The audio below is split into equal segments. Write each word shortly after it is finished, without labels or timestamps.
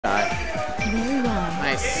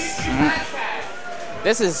Nice.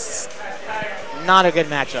 This is not a good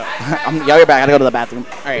matchup. Y'all, you're back. I gotta go to the bathroom.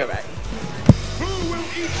 All right. Go back.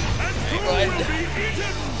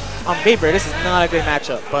 On paper, this is not a good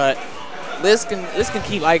matchup, but Liz can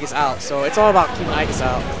keep Aigis out, so it's all about keeping Aigis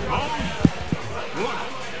out.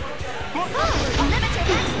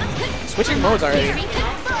 Switching modes already.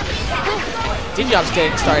 Digiops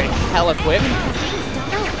getting started hella quick.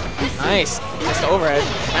 Nice. That's the overhead.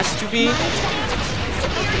 That's 2B.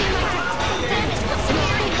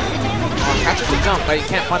 Oh, catches the jump, but he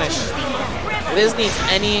can't punish. Liz needs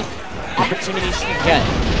any opportunity she can get.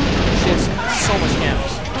 She has so much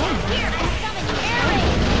damage.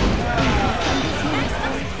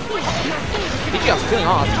 Digiops killing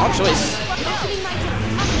off. Odd choice.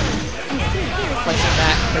 Flexing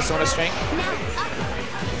that persona strength.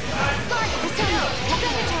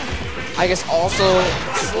 I guess also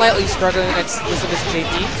slightly struggling against this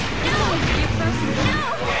JP.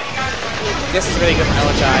 This is really good for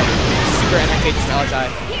Elochai. Super advantageous for Elochai.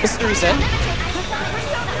 This is the reset.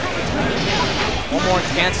 One more to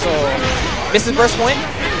cancel. Misses burst point.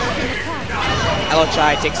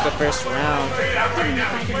 Elochai takes the first round.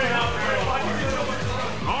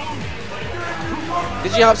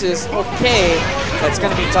 Digiops is okay, but it's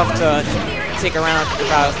going to be tough to take a round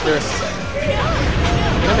without first.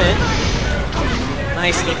 Come in.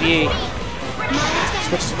 Nice DP.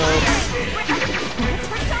 Switch smokes.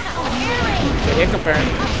 Okay, hit confirm.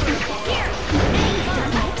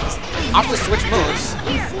 Off the switch moves.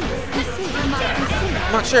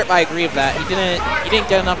 I'm not sure if I agree with that. He didn't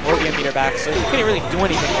get enough organ meter back, so he couldn't really do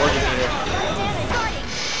anything with organ meter.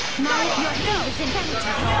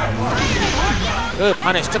 Good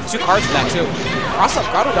punish. Took 2 cards for that too. Cross up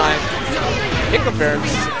Grotto Dime. Hit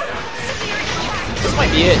confirms. This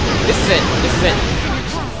might be it. This is it. This is it.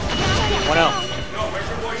 1-0.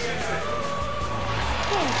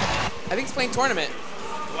 I think he's playing tournament.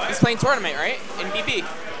 He's playing tournament, right? In BP.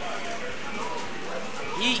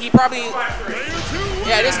 He probably...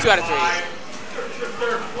 Yeah, it is 2 out of 3.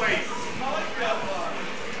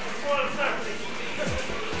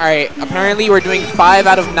 Alright, apparently we're doing 5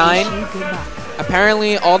 out of 9.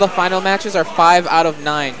 Apparently all the final matches are 5 out of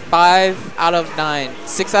 9. 5 out of 9.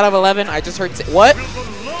 6 out of 11. I just heard... What?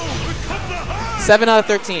 7 out of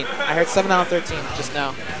 13. I heard 7 out of 13 just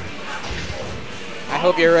now. I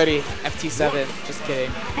hope you're ready, FT7. Just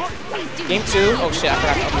kidding. Game 2. Oh shit, I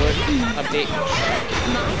forgot to upload. Update.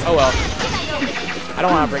 Oh well. I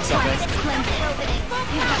don't want to break something.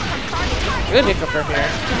 Good hit confirm here.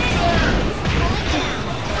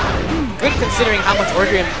 Good considering how much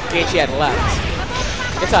organ gauge he had left.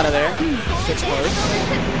 Gets out of there. Switch modes.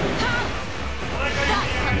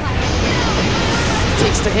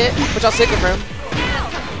 Takes the hit, which I'll say confirm.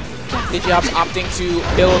 Digiops opting to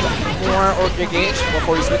build more organ gauge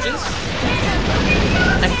before he switches.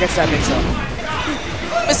 And he gets that mix up.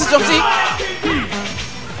 Misses jump C.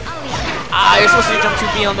 Ah, you're supposed to do jump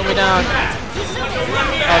 2B on the way down.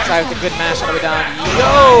 I'll try with a good mash on the way down.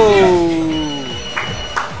 Yo!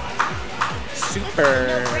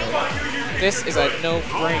 Super. This is a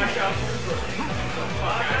no-brainer.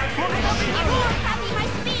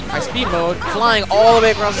 High speed mode, flying all the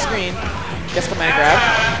way across the screen. Gets command grab.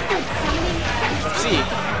 Jump C.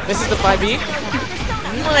 This is the 5B.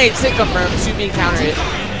 Might hit confirm. 2B counter it.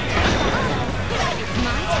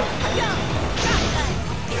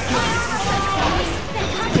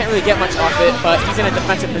 Can't really get much off it, but he's in a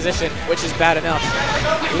defensive position, which is bad enough.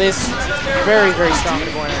 Liz very, very strong in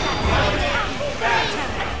the corner.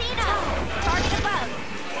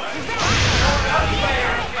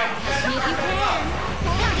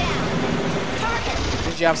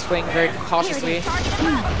 Digiops playing very cautiously.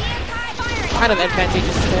 Kind of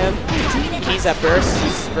advantageous to him. He needs that burst. He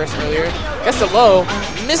used his burst earlier. Gets the low.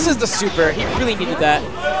 Misses the super. He really needed that.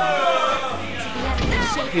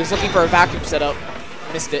 He was looking for a vacuum setup.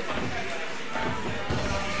 Missed it.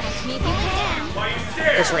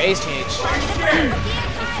 Goes for ace change.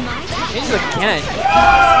 Changes again.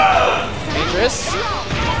 Dangerous.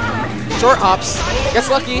 Short hops. Gets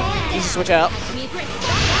lucky. Easy switch out.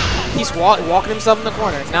 He's walking himself in the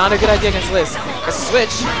corner. Not a good idea against Liz. Gets a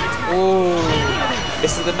switch. Ooh.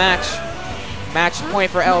 This is the match. Match point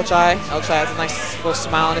for Elochai. Elochai has a nice little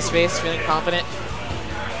smile on his face, feeling confident.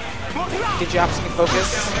 Digiops can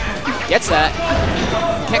focus. Gets that.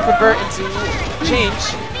 Can't convert into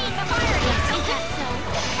change.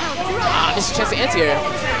 Ah, this is a chance to anti-air.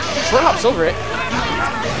 Short hops over it.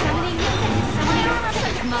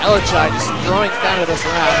 Elochai just throwing Thanatos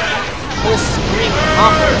around. Full screen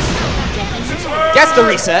combos. Gets the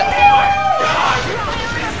reset.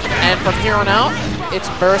 And from here on out, it's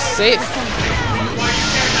burst safe.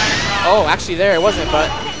 Oh, actually there it wasn't, but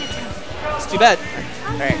it's too bad.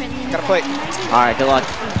 All right, gotta play. All right, good luck.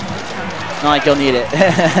 Not like you'll need it.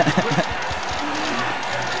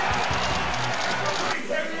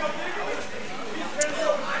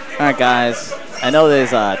 All right, guys. I know there's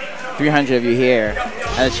 300 of you here,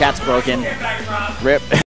 and the chat's broken. RIP.